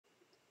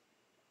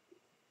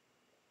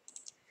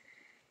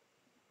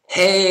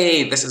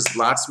Hey, this is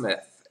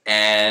Vlodsmith,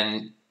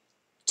 and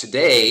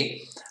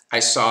today I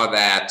saw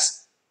that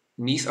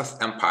Myth of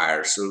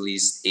Empires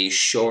released a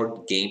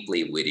short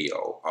gameplay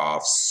video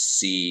of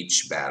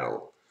Siege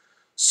Battle.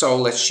 So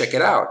let's check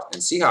it out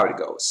and see how it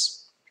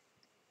goes.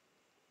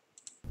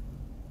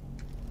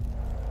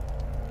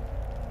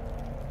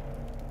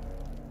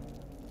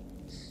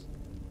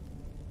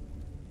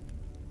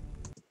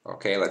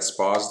 Okay, let's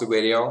pause the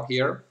video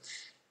here.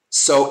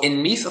 So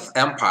in Myth of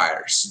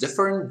Empires,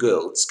 different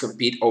guilds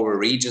compete over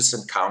regions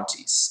and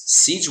counties.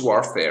 Siege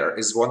warfare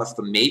is one of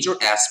the major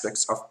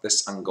aspects of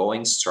this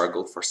ongoing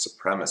struggle for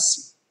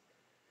supremacy.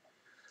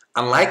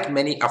 Unlike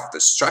many of the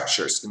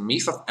structures in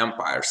Myth of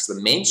Empires, the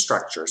main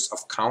structures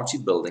of county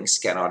buildings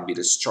cannot be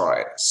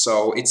destroyed.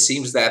 So it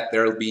seems that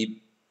there will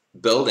be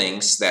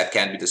buildings that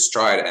can be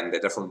destroyed and they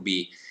definitely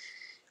be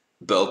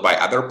built by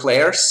other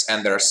players,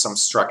 and there are some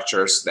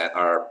structures that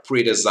are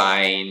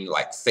pre-designed,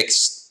 like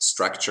fixed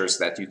structures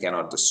that you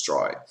cannot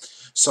destroy.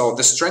 So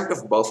the strength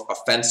of both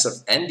offensive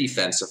and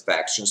defensive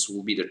factions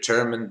will be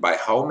determined by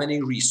how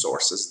many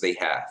resources they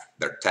have,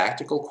 their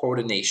tactical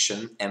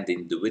coordination, and the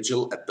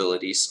individual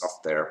abilities of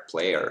their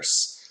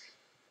players.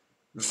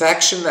 The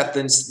faction that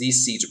wins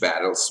these siege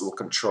battles will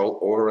control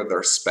over their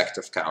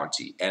respective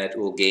county, and it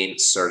will gain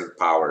certain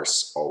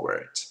powers over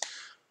it.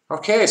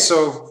 Okay,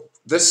 so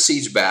this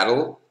siege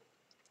battle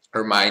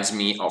reminds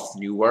me of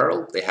New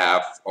World. They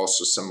have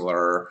also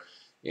similar,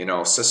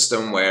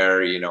 system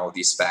where,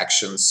 these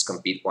factions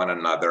compete one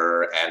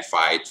another and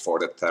fight for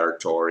the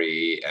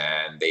territory,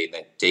 and they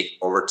then take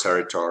over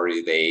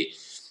territory.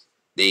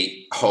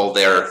 They hold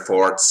their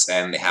forts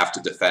and they have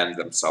to defend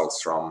themselves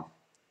from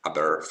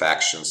other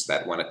factions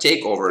that want to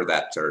take over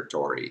that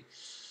territory.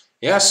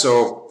 Yeah,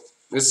 so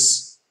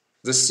this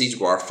siege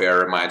warfare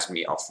reminds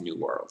me of New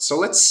World. So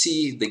let's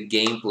see the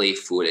gameplay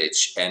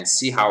footage and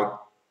see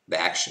how the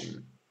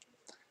action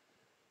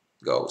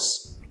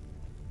goes.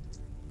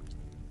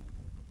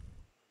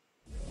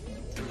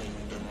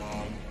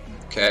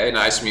 Okay,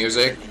 nice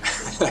music.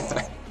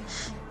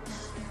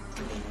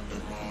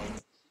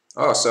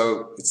 Oh,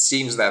 so it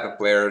seems that the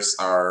players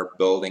are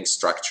building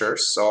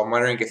structures. So I'm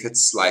wondering if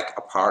it's like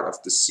a part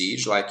of the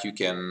siege, like you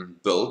can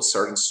build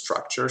certain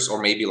structures, or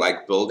maybe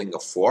like building a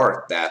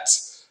fort that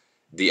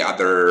the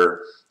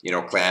other,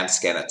 clans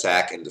can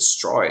attack and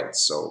destroy it.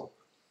 So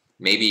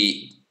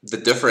maybe the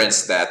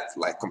difference that,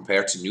 like,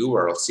 compared to New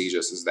World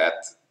sieges, is that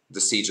the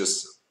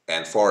sieges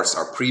and forts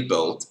are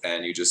pre-built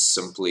and you just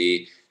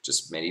simply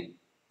maybe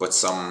put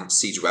some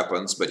siege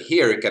weapons, but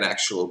here you can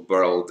actually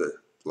build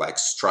like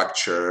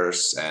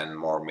structures and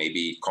more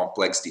maybe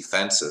complex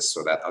defenses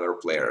so that other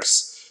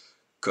players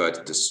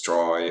could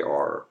destroy.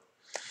 Or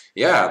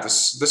yeah,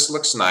 this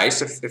looks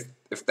nice.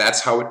 If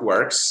that's how it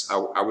works,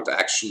 I would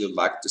actually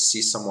like to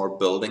see some more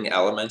building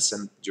elements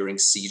and during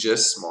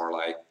sieges, more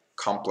like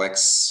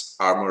complex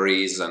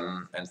armories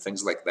and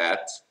things like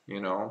that,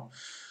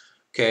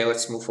 Okay,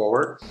 let's move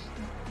forward.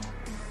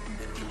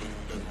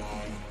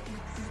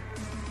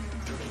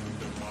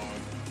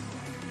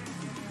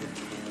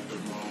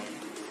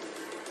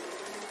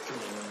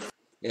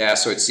 Yeah,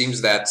 so it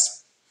seems that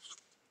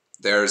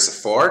there's a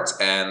fort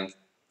and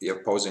the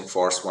opposing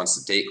force wants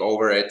to take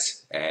over it,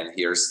 and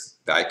here's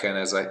the icon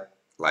as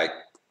like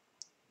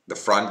the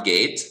front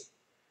gate,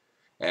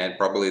 and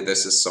probably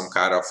this is some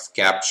kind of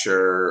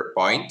capture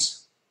point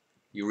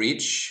you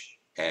reach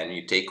and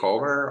you take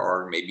over,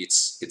 or maybe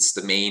it's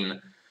the main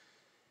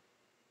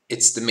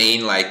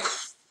like,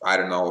 I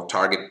don't know,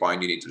 target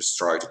point you need to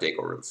destroy to take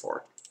over the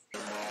fort.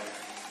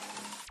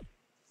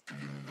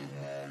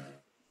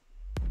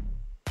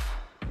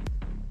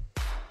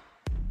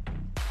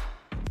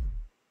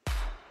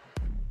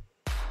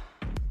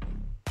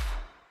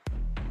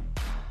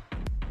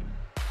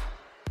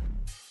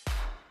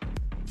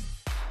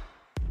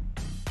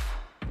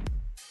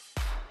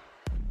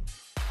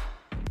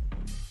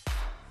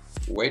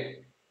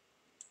 Wait,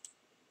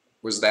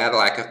 was that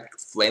like a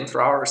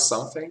flamethrower or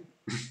something?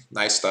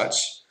 Nice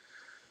touch.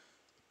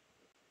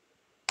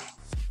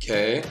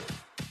 Okay.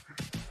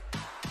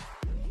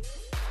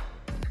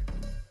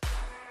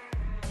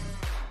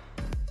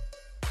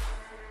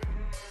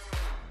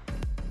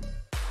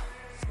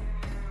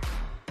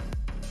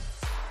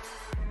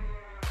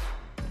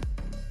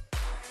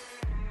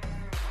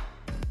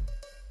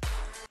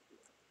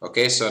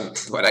 Okay, so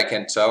what I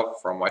can tell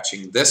from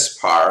watching this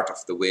part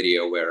of the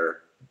video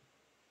where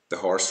the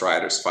horse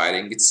riders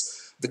fighting,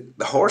 it's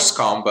the horse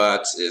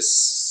combat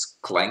is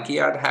clunky,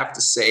 I'd have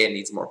to say, and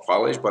needs more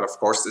polish, but of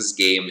course this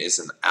game is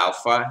an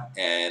alpha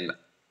and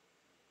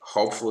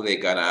hopefully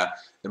they're gonna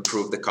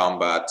improve the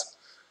combat.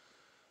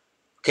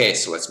 Okay,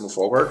 so let's move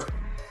forward.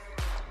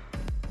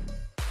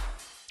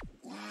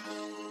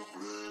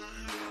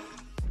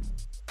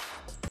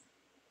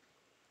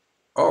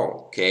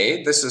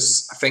 Okay, I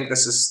think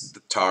this is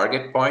the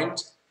target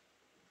point.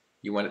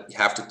 You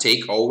have to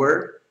take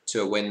over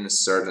to win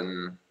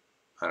certain,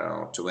 I don't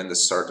know, to win the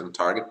certain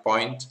target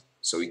point,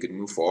 so you could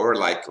move forward.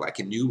 Like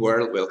in New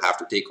World, we'll have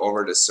to take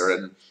over the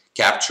certain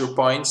capture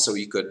point so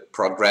you could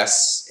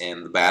progress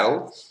in the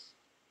battle.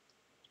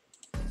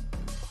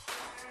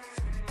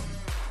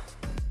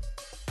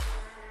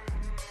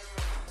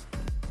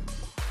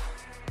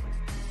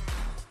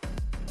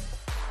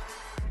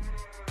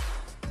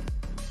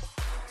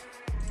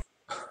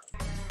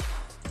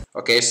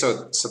 Okay,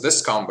 so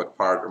this combat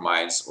part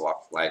reminds a lot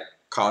of like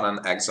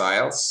Conan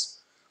Exiles,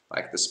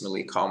 like this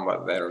melee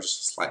combat there is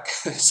just like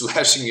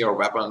slashing your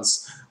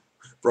weapons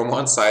from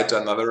one side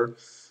to another.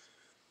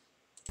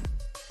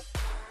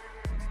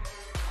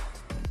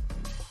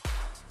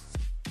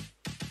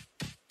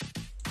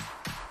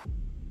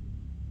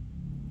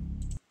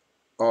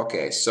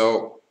 Okay,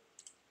 so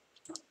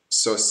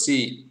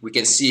see, we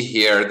can see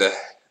here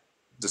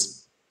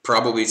this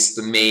probably is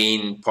the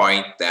main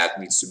point that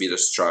needs to be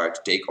destroyed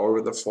to take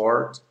over the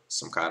fort.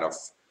 Some kind of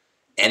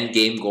end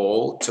game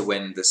goal to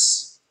win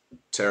this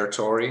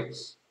territory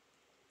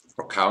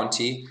or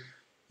county.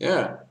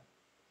 Yeah,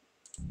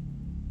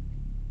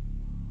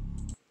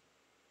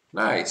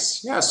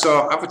 nice. Yeah,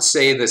 so I would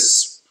say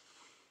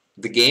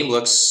the game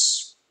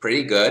looks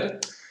pretty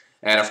good,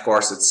 and of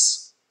course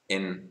it's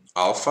in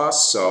alpha,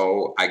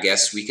 so I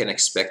guess we can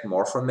expect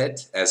more from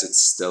it as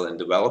it's still in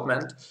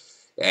development.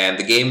 And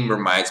the game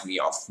reminds me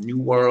of New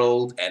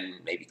World and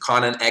maybe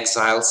Conan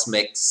Exiles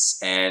mix,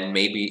 and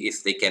maybe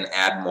if they can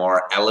add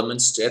more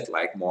elements to it,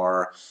 like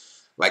more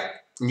like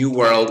New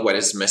World, what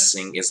is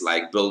missing is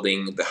like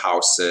building the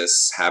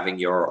houses, having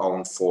your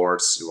own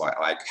forts,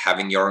 like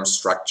having your own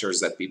structures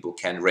that people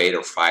can raid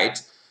or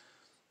fight.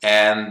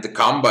 And the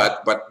combat,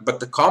 but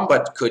the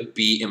combat could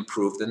be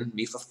improved in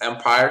Myth of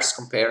Empires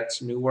compared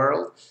to New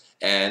World,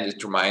 and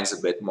it reminds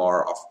a bit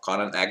more of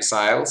Conan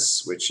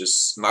Exiles, which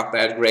is not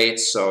that great.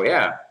 So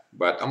yeah,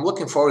 but I'm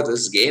looking forward to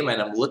this game,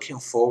 and I'm looking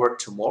forward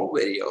to more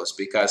videos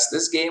because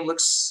this game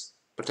looks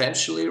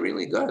potentially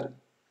really good.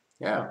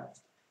 Yeah.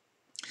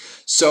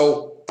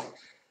 So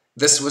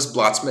this was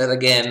Blotsmith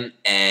again,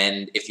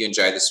 and if you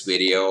enjoyed this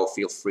video,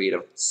 feel free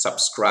to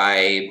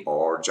subscribe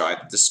or join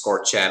the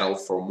Discord channel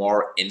for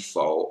more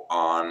info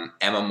on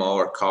MMO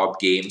or co-op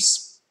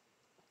games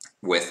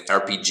with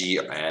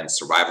RPG and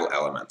survival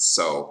elements.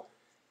 So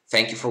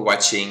thank you for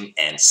watching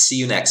and see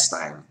you next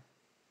time.